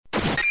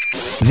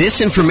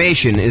This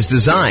information is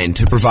designed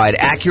to provide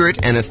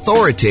accurate and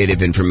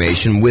authoritative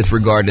information with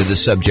regard to the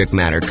subject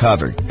matter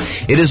covered.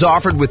 It is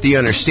offered with the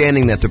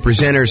understanding that the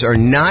presenters are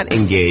not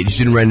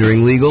engaged in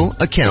rendering legal,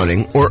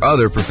 accounting, or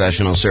other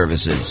professional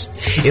services.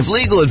 If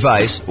legal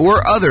advice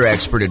or other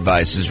expert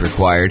advice is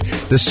required,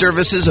 the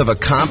services of a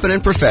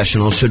competent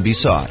professional should be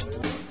sought.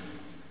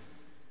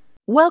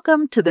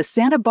 Welcome to the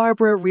Santa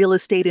Barbara Real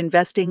Estate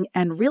Investing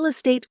and Real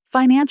Estate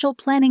Financial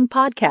Planning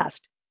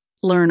Podcast.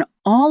 Learn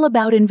all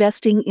about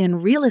investing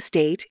in real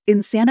estate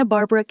in Santa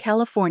Barbara,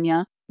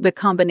 California, the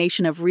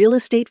combination of real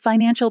estate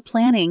financial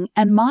planning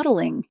and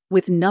modeling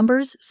with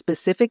numbers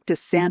specific to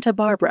Santa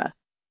Barbara,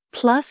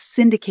 plus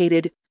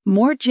syndicated,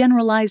 more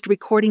generalized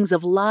recordings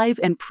of live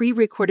and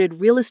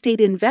pre-recorded real estate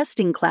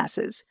investing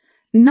classes,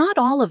 not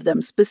all of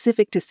them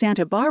specific to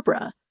Santa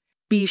Barbara.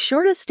 Be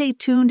sure to stay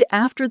tuned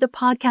after the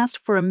podcast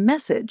for a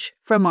message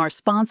from our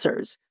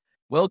sponsors.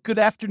 Well, good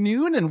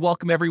afternoon and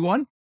welcome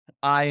everyone.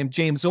 I am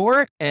James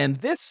Orr, and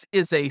this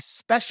is a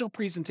special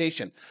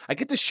presentation. I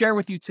get to share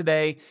with you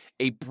today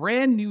a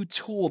brand new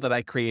tool that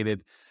I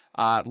created,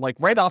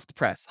 right off the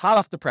press, hot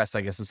off the press,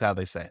 I guess is how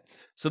they say it.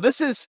 So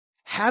this is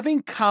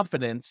having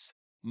confidence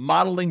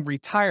modeling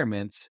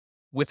retirement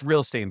with real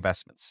estate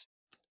investments.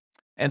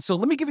 And so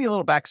let me give you a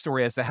little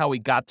backstory as to how we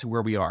got to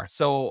where we are.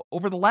 So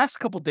over the last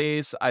couple of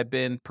days, I've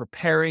been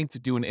preparing to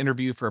do an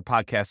interview for a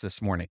podcast this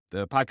morning.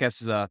 The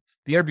podcast is, the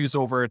interview's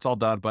over, it's all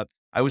done, but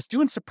I was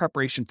doing some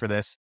preparation for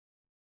this.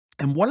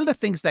 And one of the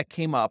things that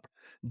came up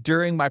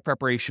during my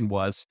preparation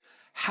was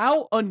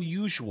how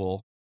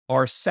unusual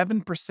are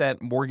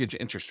 7% mortgage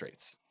interest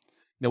rates.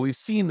 Now, we've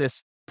seen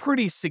this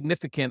pretty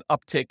significant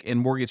uptick in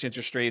mortgage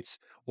interest rates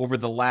over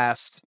the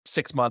last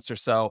 6 months or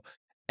so.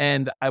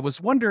 And I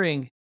was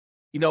wondering,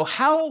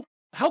 how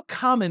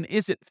common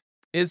is it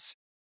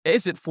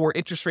for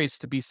interest rates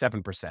to be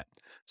 7%?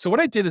 So what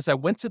I did is I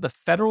went to the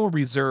Federal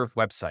Reserve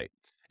website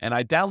and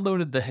I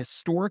downloaded the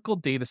historical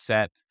data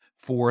set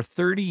for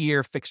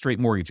 30-year fixed rate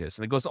mortgages.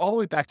 And it goes all the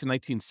way back to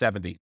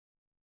 1970.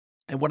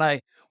 And when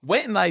I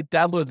went and I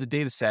downloaded the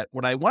data set,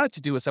 what I wanted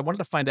to do is I wanted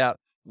to find out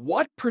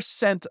what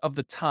percent of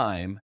the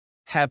time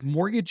have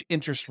mortgage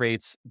interest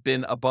rates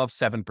been above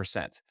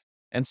 7%.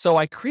 And so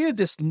I created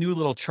this new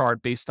little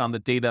chart based on the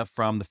data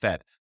from the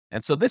Fed.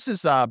 And so this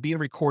is being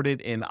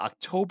recorded in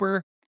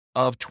October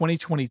of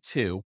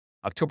 2022,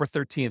 October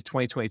 13th,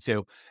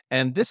 2022.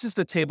 And this is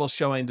the table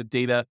showing the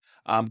data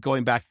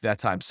going back to that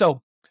time.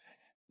 So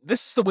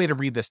this is the way to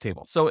read this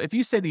table. So if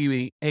you say to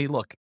me, hey,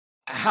 look,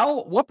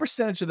 what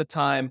percentage of the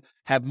time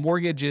have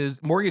mortgage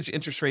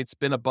interest rates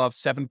been above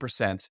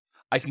 7%?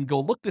 I can go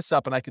look this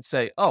up and I could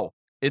say, oh,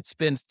 it's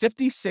been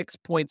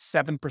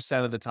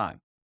 56.7% of the time.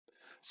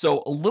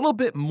 So a little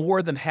bit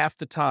more than half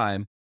the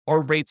time,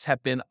 our rates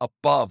have been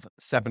above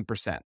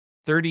 7%,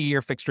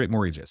 30-year fixed rate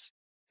mortgages.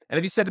 And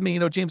if you said to me,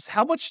 James,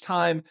 how much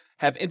time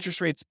have interest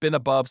rates been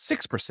above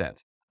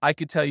 6%? I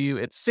could tell you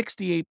it's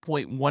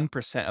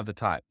 68.1% of the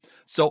time.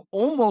 So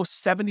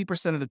almost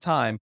 70% of the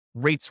time,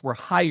 rates were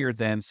higher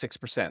than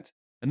 6%.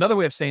 Another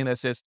way of saying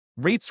this is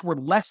rates were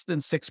less than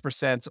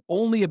 6%,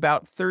 only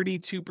about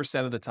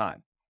 32% of the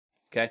time.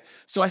 Okay.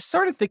 So I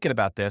started thinking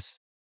about this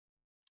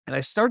and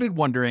I started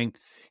wondering,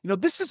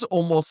 this is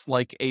almost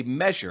like a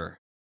measure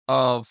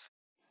of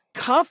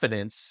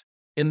confidence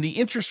in the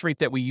interest rate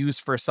that we use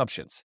for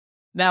assumptions.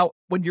 Now,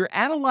 when you're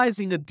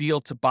analyzing a deal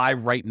to buy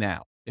right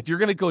now, if you're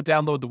going to go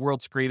download the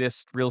world's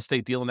greatest real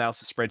estate deal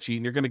analysis spreadsheet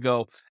and you're going to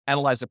go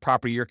analyze a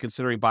property you're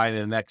considering buying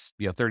in the next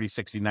 30,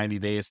 60, 90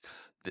 days,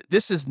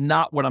 this is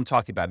not what I'm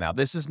talking about now.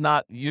 This is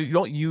not, you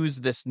don't use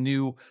this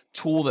new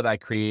tool that I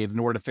created in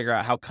order to figure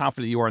out how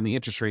confident you are in the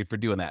interest rate for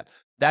doing that.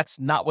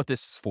 That's not what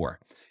this is for.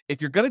 If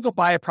you're going to go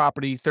buy a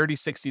property 30,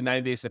 60,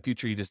 90 days in the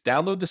future, you just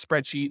download the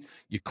spreadsheet,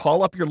 you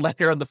call up your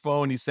lender on the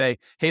phone, you say,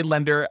 hey,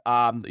 lender,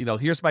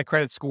 here's my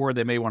credit score.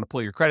 They may want to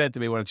pull your credit. They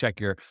may want to check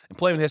your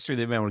employment history.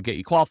 They may want to get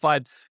you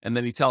qualified. And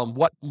then you tell them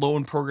what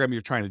loan program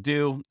you're trying to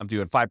do. I'm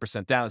doing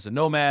 5% down as a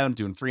nomad. I'm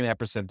doing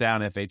 3.5% down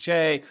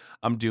FHA.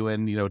 I'm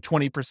doing,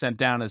 20%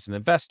 down as an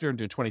investor. I'm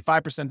doing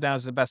 25% down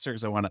as an investor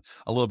because I want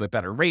a little bit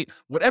better rate.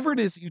 Whatever it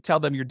is you tell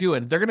them you're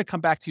doing, they're going to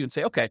come back to you and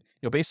say, okay,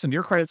 based on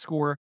your credit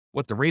score,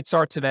 what the rates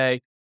are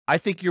today, I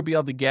think you'll be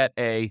able to get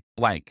a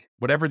blank,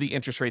 whatever the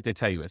interest rate they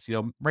tell you is.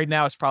 Right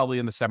now it's probably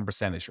in the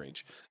 7%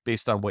 range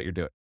based on what you're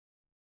doing.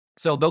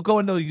 So they'll go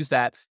and they'll use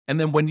that. And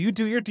then when you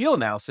do your deal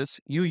analysis,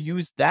 you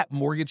use that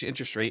mortgage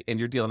interest rate in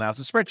your deal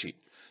analysis spreadsheet.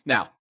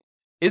 Now,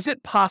 is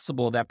it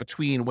possible that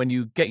between when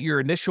you get your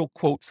initial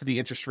quote for the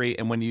interest rate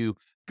and when you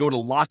go to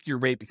lock your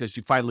rate because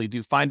you finally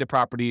do find a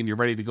property and you're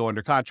ready to go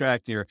under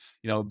contract, and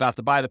you're about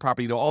to buy the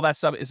property, all that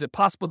stuff, is it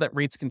possible that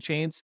rates can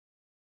change?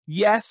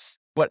 Yes,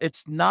 but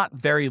it's not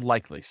very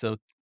likely. So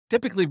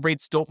typically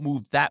rates don't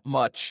move that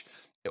much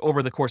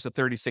over the course of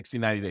 30, 60,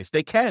 90 days.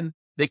 They can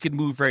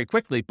move very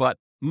quickly, but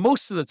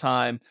most of the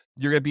time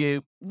you're going to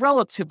be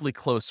relatively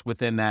close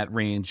within that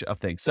range of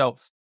things. So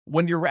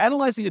when you're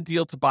analyzing a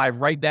deal to buy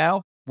right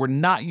now, we're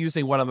not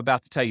using what I'm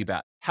about to tell you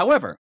about.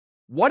 However,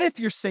 what if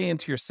you're saying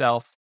to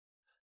yourself,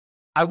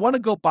 I want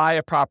to go buy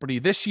a property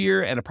this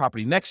year and a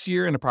property next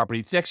year and a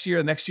property next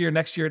year, next year,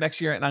 next year, next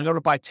year. And I'm going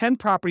to buy 10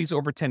 properties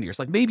over 10 years.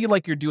 Like maybe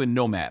like you're doing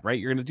nomad, right?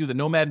 You're going to do the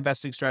nomad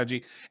investing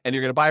strategy and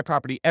you're going to buy a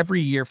property every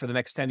year for the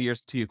next 10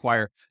 years to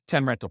acquire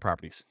 10 rental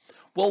properties.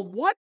 Well,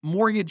 what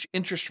mortgage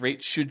interest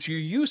rate should you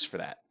use for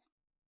that?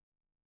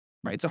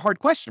 Right? It's a hard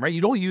question, right?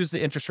 You don't use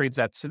the interest rates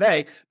that's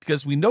today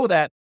because we know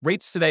that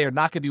rates today are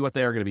not going to be what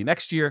they are going to be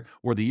next year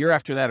or the year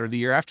after that or the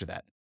year after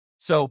that.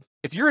 So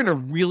if you're in a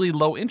really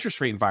low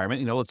interest rate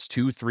environment, it's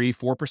 2, 3,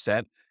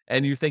 4%,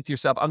 and you think to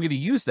yourself, I'm going to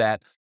use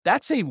that,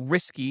 that's a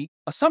risky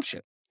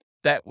assumption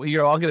that, I'm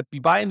going to be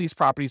buying these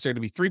properties. They're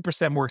going to be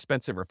 3% more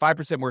expensive or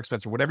 5% more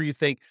expensive, whatever you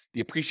think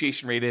the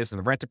appreciation rate is and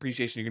the rent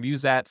appreciation, you're going to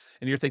use that.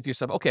 And you're thinking to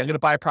yourself, okay, I'm going to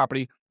buy a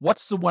property.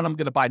 What's the one I'm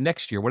going to buy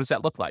next year? What does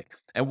that look like?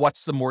 And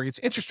what's the mortgage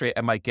interest rate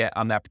I might get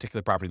on that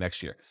particular property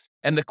next year?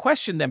 And the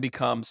question then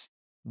becomes,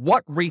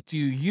 what rate do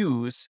you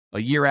use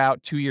a year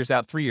out, 2 years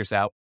out, 3 years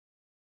out?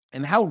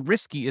 And how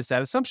risky is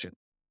that assumption?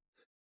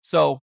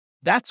 So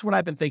that's what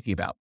I've been thinking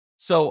about.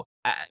 So,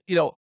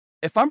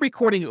 if I'm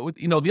recording,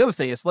 the other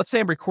thing is, let's say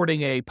I'm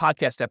recording a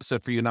podcast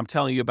episode for you and I'm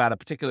telling you about a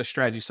particular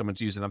strategy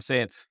someone's using. I'm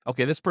saying,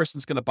 okay, this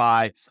person's going to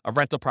buy a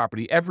rental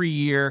property every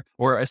year,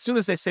 or as soon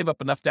as they save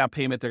up enough down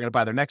payment, they're going to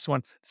buy their next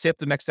one. Save up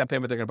the next down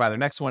payment, they're going to buy their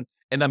next one.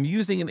 And I'm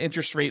using an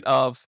interest rate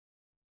of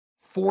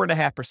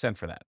 4.5%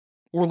 for that.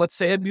 Or let's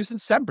say I'm using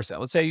 7%.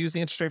 Let's say I use the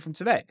interest rate from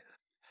today.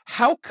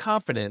 How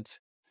confident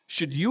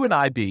should you and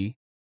I be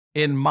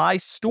in my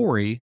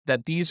story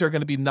that these are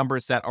going to be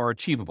numbers that are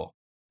achievable,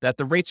 that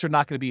the rates are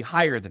not going to be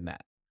higher than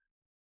that?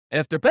 And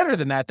if they're better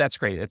than that, that's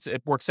great.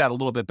 It works out a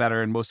little bit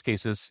better in most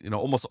cases,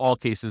 almost all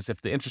cases.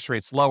 If the interest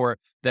rate's lower,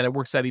 then it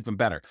works out even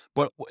better.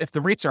 But if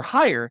the rates are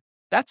higher,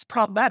 that's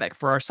problematic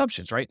for our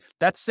assumptions, right?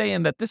 That's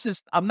saying that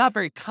I'm not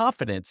very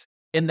confident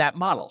in that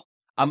model.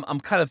 I'm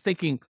kind of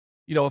thinking,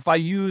 if I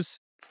use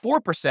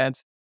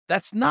 4%,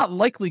 that's not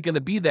likely going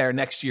to be there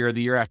next year or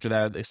the year after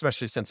that,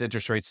 especially since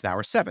interest rates now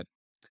are 7%.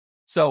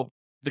 So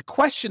the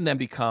question then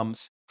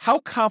becomes, how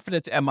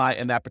confident am I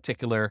in that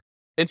particular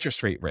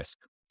interest rate risk?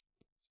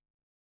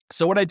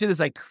 So what I did is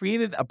I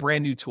created a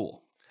brand new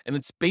tool, and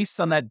it's based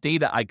on that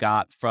data I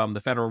got from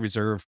the Federal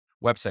Reserve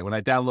website. When I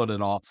downloaded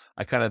it all,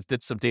 I kind of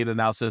did some data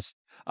analysis,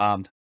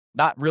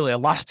 not really a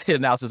lot of data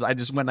analysis. I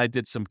just went and I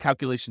did some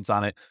calculations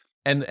on it.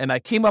 And I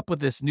came up with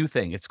this new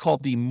thing. It's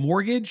called the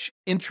Mortgage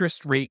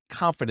Interest Rate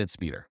Confidence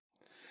Meter.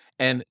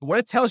 And what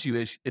it tells you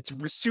is it's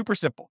super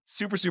simple,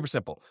 super, super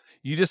simple.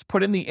 You just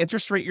put in the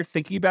interest rate you're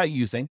thinking about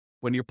using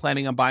when you're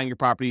planning on buying your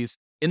properties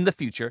in the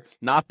future,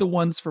 not the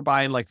ones for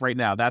buying like right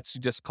now. That's, you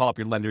just call up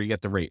your lender, you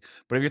get the rate.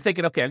 But if you're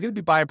thinking, okay, I'm going to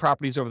be buying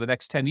properties over the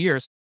next 10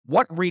 years,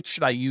 what rate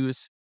should I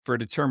use for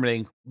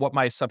determining what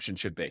my assumption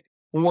should be?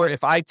 Or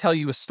if I tell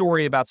you a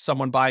story about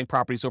someone buying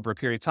properties over a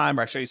period of time,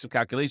 or I show you some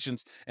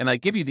calculations and I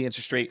give you the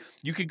interest rate,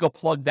 you could go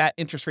plug that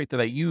interest rate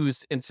that I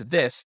used into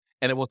this,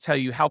 and it will tell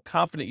you how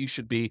confident you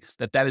should be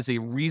that that is a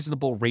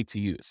reasonable rate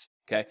to use.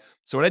 Okay.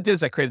 So what I did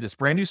is I created this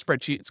brand new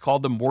spreadsheet. It's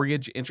called the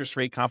Mortgage Interest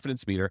Rate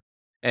Confidence Meter.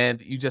 And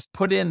you just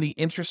put in the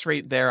interest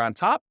rate there on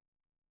top,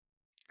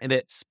 and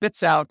it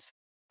spits out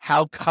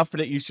how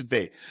confident you should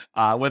be,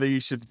 whether you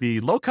should be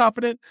low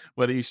confident,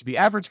 whether you should be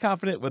average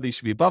confident, whether you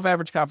should be above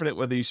average confident,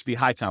 whether you should be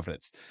high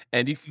confidence.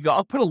 And you can go,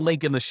 I'll put a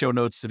link in the show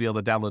notes to be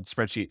able to download the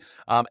spreadsheet.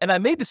 And I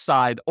may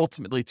decide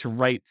ultimately to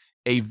write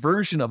a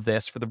version of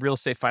this for the Real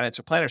Estate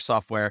Financial Planner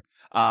software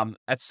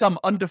at some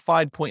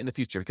undefined point in the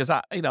future, because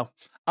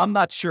I'm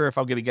not sure if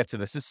I'm going to get to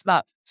this. It's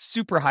not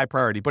super high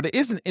priority, but it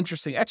is an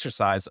interesting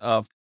exercise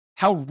of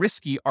how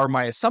risky are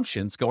my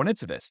assumptions going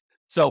into this.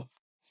 So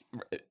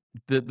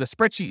the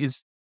spreadsheet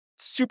is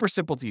super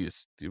simple to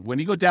use. When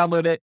you go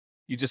download it,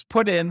 you just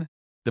put in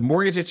the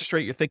mortgage interest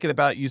rate you're thinking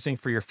about using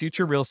for your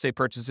future real estate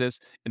purchases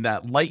in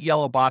that light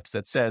yellow box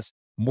that says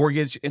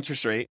mortgage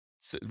interest rate.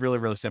 It's really,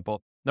 really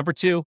simple. Number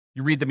 2,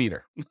 you read the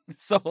meter.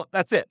 So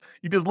that's it.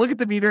 You just look at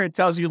the meter. It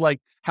tells you like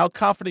how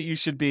confident you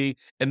should be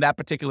in that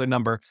particular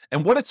number.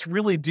 And what it's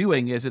really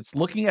doing is it's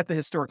looking at the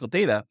historical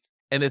data,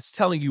 and it's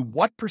telling you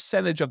what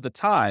percentage of the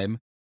time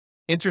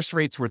interest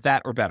rates were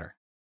that or better.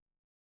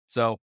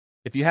 So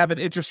if you have an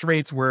interest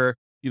rates where,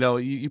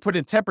 you put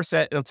in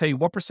 10%, it'll tell you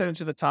what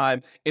percentage of the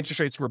time interest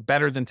rates were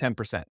better than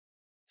 10%.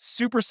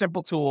 Super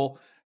simple tool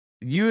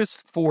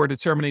used for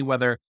determining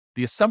whether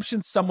the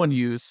assumptions someone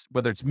used,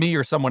 whether it's me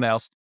or someone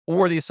else,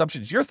 or the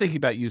assumptions you're thinking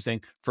about using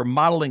for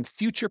modeling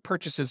future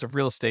purchases of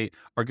real estate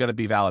are going to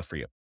be valid for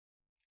you.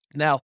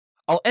 Now,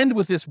 I'll end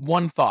with this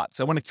one thought.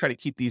 So I want to try to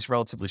keep these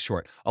relatively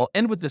short. I'll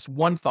end with this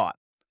one thought.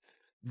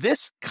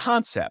 This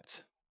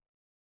concept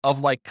of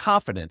like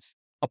confidence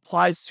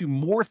applies to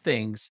more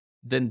things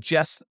than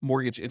just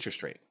mortgage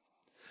interest rate.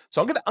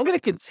 So I'm going to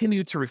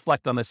continue to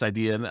reflect on this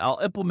idea, and I'll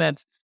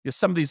implement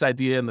some of these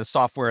ideas in the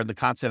software and the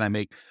content I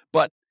make.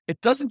 But it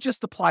doesn't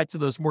just apply to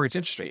those mortgage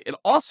interest rate. It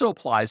also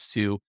applies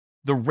to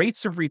the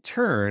rates of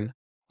return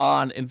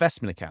on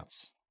investment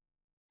accounts.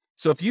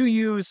 So if you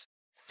use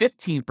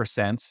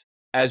 15%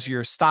 as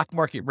your stock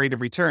market rate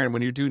of return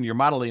when you're doing your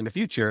modeling in the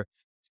future,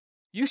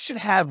 you should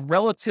have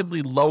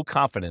relatively low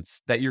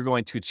confidence that you're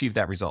going to achieve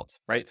that result,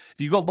 right? If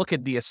you go look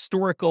at the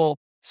historical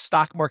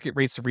stock market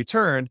rates of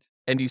return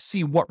and you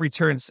see what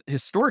returns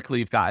historically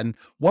you've gotten,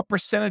 what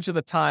percentage of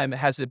the time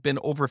has it been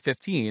over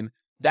 15?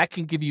 That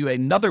can give you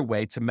another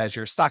way to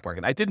measure stock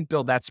market. I didn't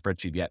build that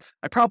spreadsheet yet.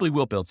 I probably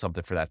will build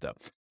something for that though.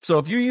 So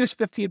if you use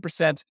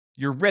 15%,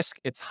 your risk,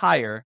 it's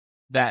higher.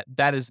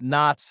 That is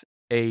not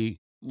a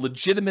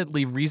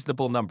legitimately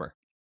reasonable number.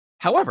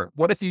 However,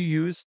 what if you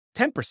use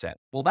 10%?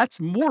 Well, that's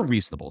more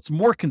reasonable. It's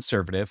more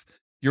conservative.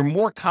 You're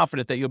more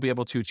confident that you'll be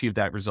able to achieve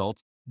that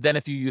result than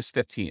if you use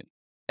 15.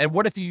 And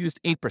what if you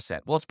used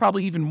 8%? Well, it's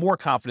probably even more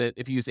confident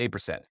if you use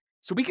 8%.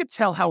 So we could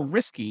tell how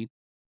risky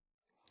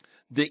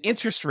the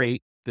interest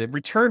rate, the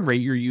return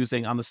rate you're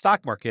using on the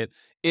stock market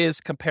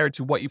is compared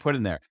to what you put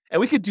in there. And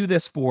we could do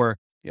this for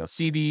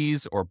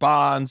CDs or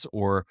bonds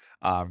or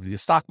the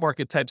stock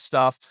market type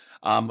stuff.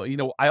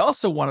 I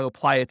also want to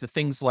apply it to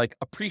things like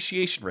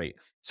appreciation rate.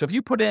 So if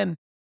you put in,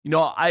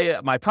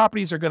 my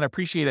properties are going to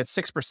appreciate at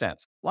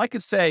 6%. Well, I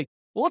could say,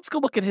 well, let's go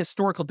look at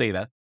historical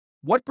data.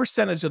 What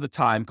percentage of the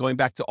time, going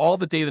back to all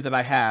the data that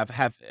I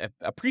have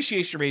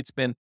appreciation rates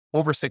been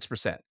over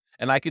 6%?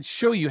 And I could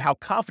show you how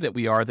confident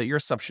we are that your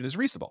assumption is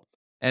reasonable.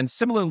 And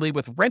similarly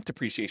with rent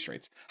appreciation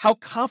rates, how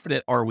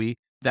confident are we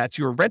that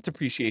your rent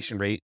appreciation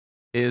rate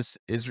is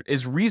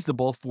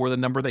reasonable for the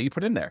number that you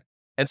put in there?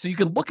 And so you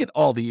can look at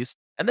all these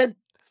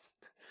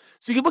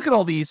so you can look at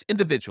all these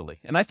individually.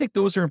 And I think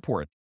those are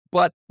important.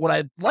 But what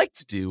I'd like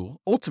to do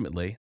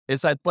ultimately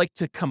is I'd like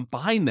to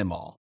combine them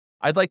all.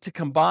 I'd like to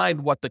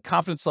combine what the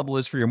confidence level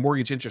is for your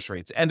mortgage interest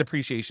rates and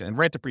appreciation and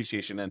rent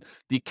appreciation and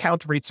the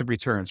account rates of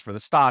returns for the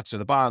stocks or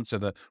the bonds or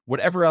the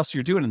whatever else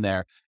you're doing in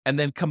there, and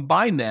then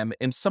combine them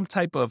in some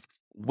type of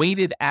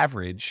weighted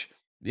average,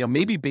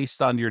 maybe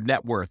based on your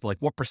net worth, like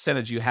what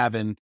percentage you have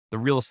in the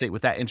real estate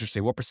with that interest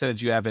rate, what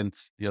percentage you have in,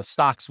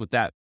 stocks with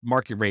that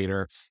market rate,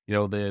 or,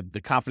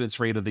 the confidence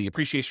rate or the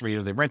appreciation rate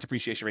or the rent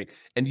appreciation rate,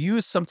 and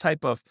use some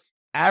type of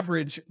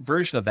average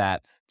version of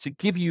that to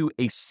give you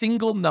a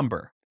single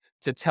number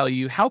to tell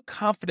you how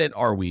confident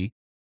are we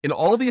in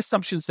all the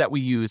assumptions that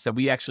we use, that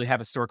we actually have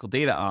historical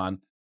data on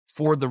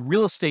for the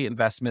real estate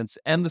investments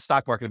and the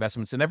stock market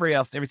investments and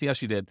everything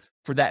else you did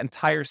for that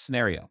entire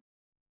scenario.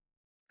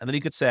 And then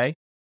you could say,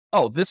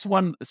 oh, this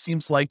one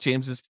seems like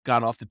James has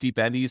gone off the deep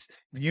end. He's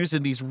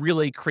using these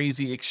really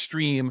crazy,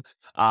 extreme,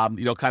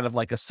 kind of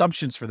like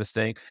assumptions for this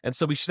thing. And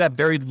so we should have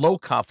very low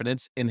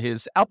confidence in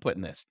his output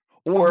in this.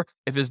 Or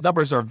if his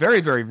numbers are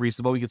very, very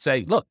reasonable, we could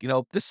say, look,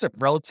 this is a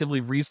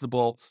relatively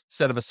reasonable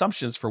set of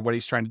assumptions for what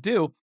he's trying to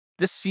do.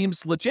 This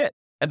seems legit.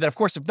 And then, of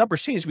course, if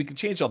numbers change, we can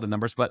change all the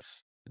numbers. But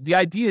the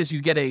idea is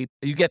you get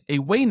a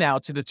way now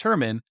to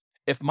determine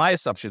if my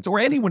assumptions or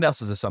anyone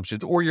else's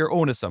assumptions or your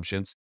own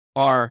assumptions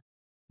are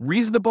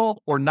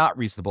reasonable or not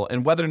reasonable,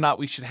 and whether or not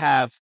we should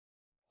have,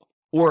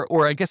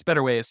 or I guess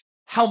better way is,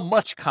 how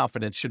much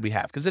confidence should we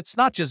have? Because it's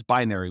not just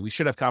binary. We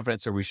should have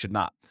confidence or we should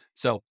not.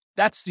 So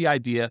that's the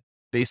idea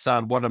based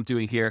on what I'm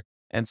doing here.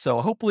 And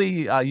so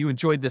hopefully you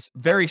enjoyed this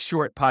very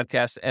short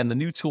podcast and the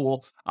new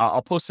tool.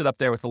 I'll post it up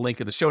there with a link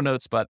in the show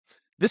notes. But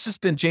this has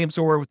been James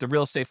Orr with the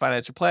Real Estate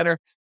Financial Planner.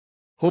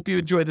 Hope you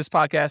enjoyed this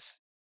podcast.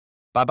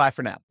 Bye-bye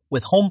for now.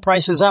 With home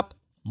prices up,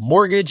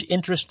 mortgage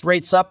interest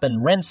rates up,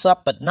 and rents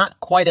up, but not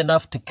quite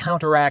enough to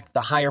counteract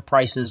the higher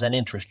prices and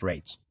interest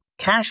rates,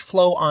 cash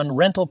flow on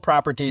rental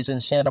properties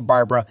in Santa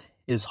Barbara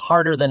is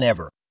harder than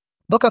ever.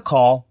 Book a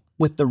call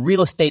with the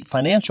Real Estate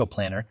Financial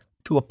Planner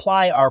to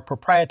apply our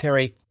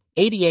proprietary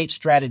 88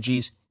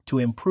 strategies to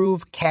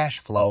improve cash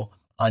flow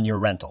on your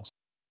rentals.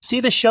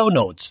 See the show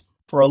notes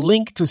for a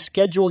link to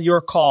schedule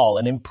your call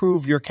and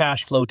improve your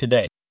cash flow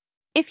today.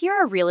 If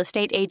you're a real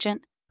estate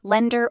agent,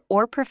 lender,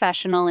 or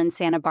professional in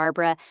Santa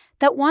Barbara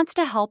that wants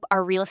to help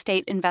our real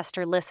estate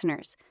investor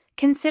listeners,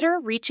 consider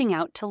reaching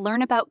out to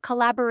learn about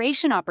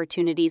collaboration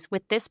opportunities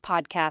with this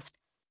podcast.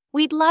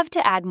 We'd love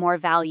to add more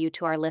value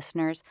to our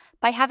listeners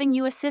by having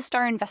you assist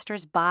our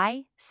investors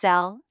buy,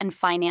 sell, and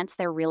finance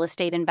their real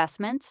estate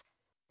investments.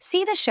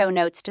 See the show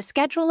notes to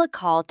schedule a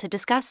call to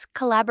discuss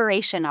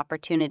collaboration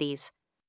opportunities.